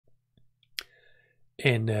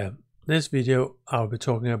In this video, I'll be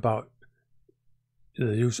talking about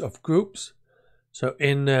the use of groups. So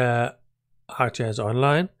in ArcGIS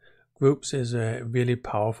Online, groups is a really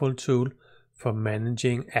powerful tool for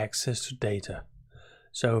managing access to data.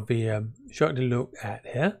 So if we shortly look at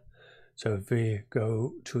here, so if we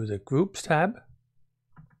go to the Groups tab,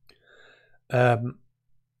 there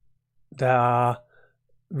are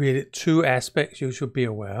really two aspects you should be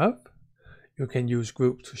aware of. You can use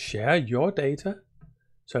groups to share your data.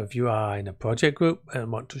 So if you are in a project group and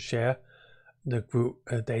want to share the group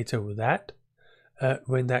data with that,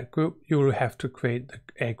 when that group, you will have to create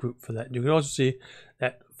a group for that. You can also see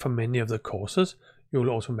that for many of the courses, you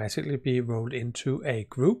will automatically be rolled into a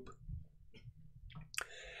group.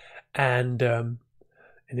 And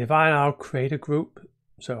if I now create a group,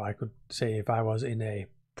 so I could say if I was in a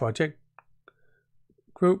project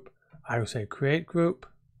group, I would say create group,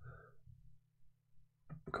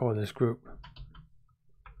 call this group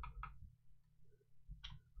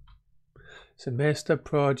semester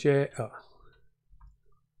project,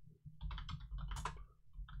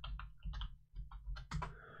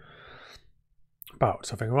 about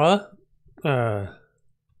something or other,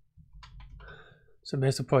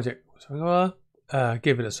 semester project something or other,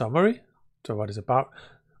 give it a summary, so what it's about.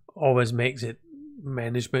 Always makes it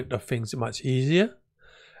management of things much easier.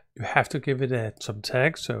 You have to give it some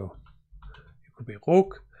tags, so it could be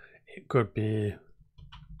RUC, it could be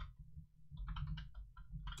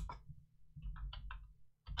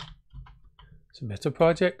semester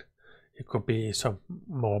project, it could be some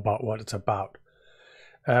more about what it's about.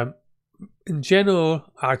 In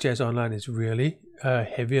general, ArcGIS Online is really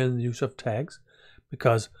heavy on the use of tags,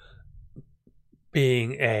 because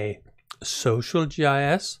being a social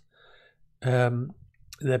GIS, the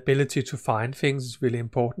ability to find things is really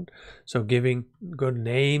important. So giving good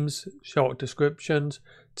names, short descriptions,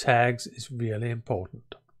 tags is really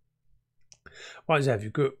important. Once you have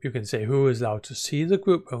your group, you can say who is allowed to see the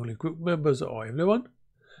group, only group members or everyone.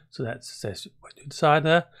 So that says what you decide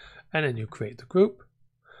there, and then you create the group.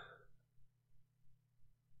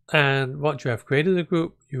 And once you have created the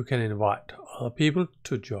group, you can invite other people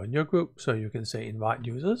to join your group. So you can say invite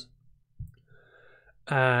users,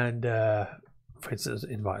 and for instance,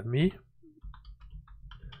 invite me.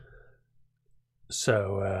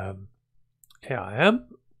 So here I am,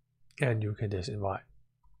 and you can just invite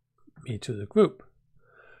me to the group.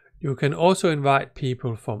 You can also invite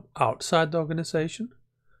people from outside the organization.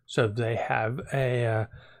 So if they have a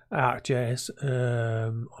ArcGIS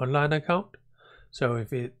online account. So if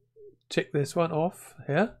we tick this one off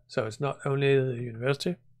here, so it's not only the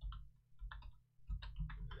university,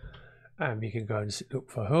 and we can go and look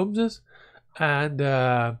for Holmeses, and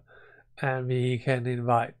we can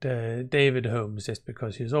invite David Holmes just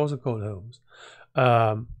because he's also called Holmes.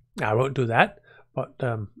 I won't do that,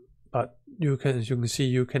 but you can, as you can see,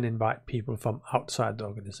 you can invite people from outside the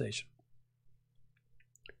organization.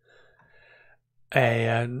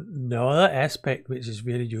 Another aspect which is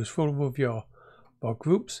really useful with your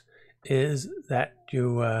groups is that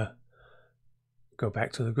you go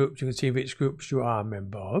back to the groups. You can see which groups you are a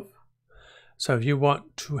member of. So if you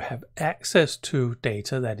want to have access to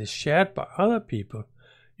data that is shared by other people,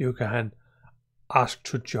 you can ask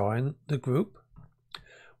to join the group.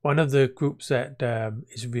 One of the groups that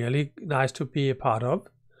is really nice to be a part of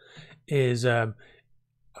is, I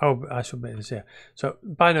should make this here. So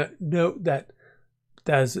by now, note that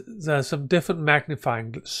there's some different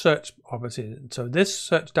magnifying search opportunities. So this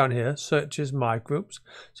search down here searches my groups,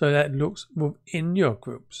 so that looks within your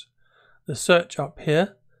groups. The search up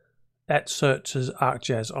here, that searches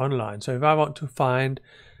ArcGIS Online. So if I want to find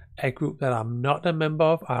a group that I'm not a member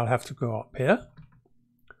of, I'll have to go up here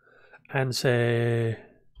and say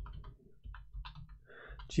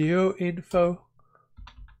GeoInfo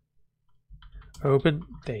open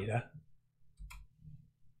data.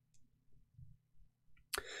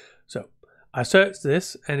 So I searched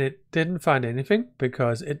this and it didn't find anything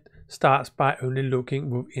because it starts by only looking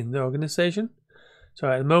within the organization. So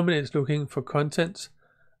at the moment it's looking for contents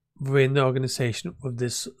within the organization with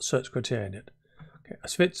this search criteria in it. Okay, I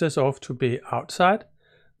switch this off to be outside.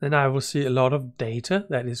 Then I will see a lot of data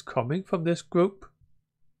that is coming from this group.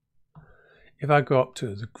 If I go up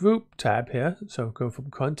to the group tab here, so go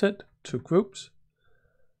from content to groups,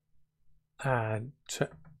 and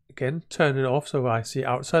again turn it off so I see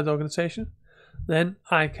outside the organization, then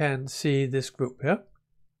I can see this group here.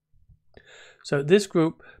 So this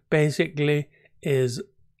group basically is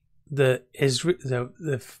the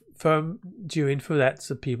firm GeoInfo, that's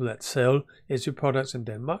the people that sell Esri products in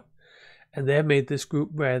Denmark, and they made this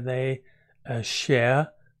group where they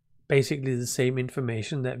share basically the same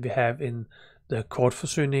information that we have in the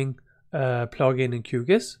kortforsyning plugin in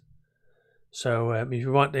QGIS. So if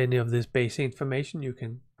you want any of this basic information, you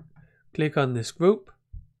can click on this group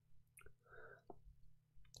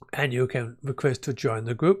and you can request to join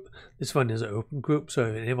the group. This one is an open group, so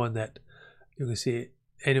anyone that you can see,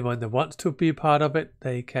 anyone that wants to be part of it,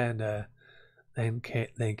 they can.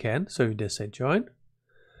 So you just say join,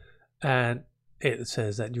 and it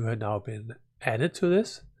says that you have now been added to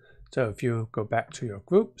this. So if you go back to your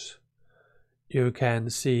groups, you can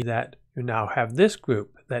see that you now have this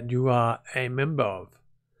group that you are a member of.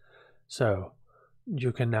 So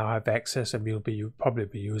you can now have access, and you'll probably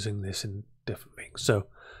be using this in different things. So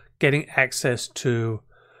getting access to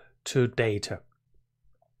data.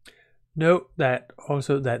 Note that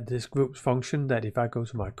also that this groups function, that if I go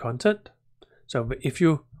to my content, so if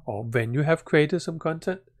you, or when you have created some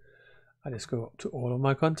content, I just go up to all of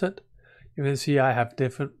my content, you can see I have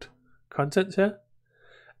different contents here,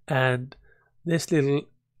 and this little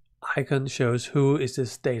icon shows who is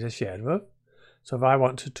this data shared with. So if I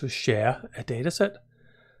wanted to share a data set,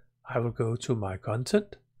 I will go to my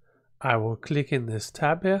content, I will click in this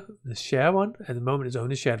tab here, the share one. At the moment it's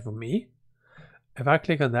only shared for me. If I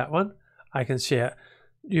click on that one, I can do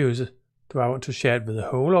I want to share it with the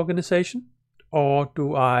whole organization, or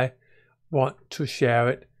do I want to share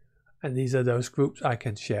it, and these are those groups I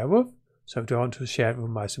can share with. So do I want to share it with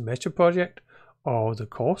my semester project or the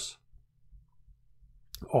course,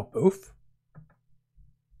 or both?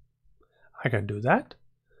 I can do that.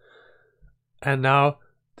 And now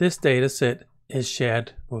this data set is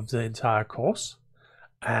shared with the entire course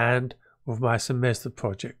and with my semester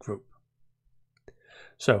project group.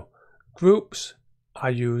 So groups are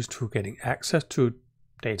used for getting access to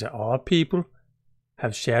data other people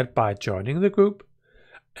have shared by joining the group,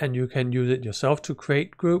 and you can use it yourself to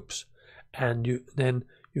create groups, and then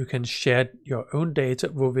you can share your own data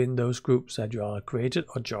within those groups that you are created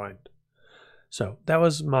or joined. So that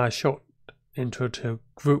was my short intro to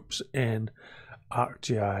groups in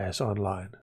ArcGIS Online.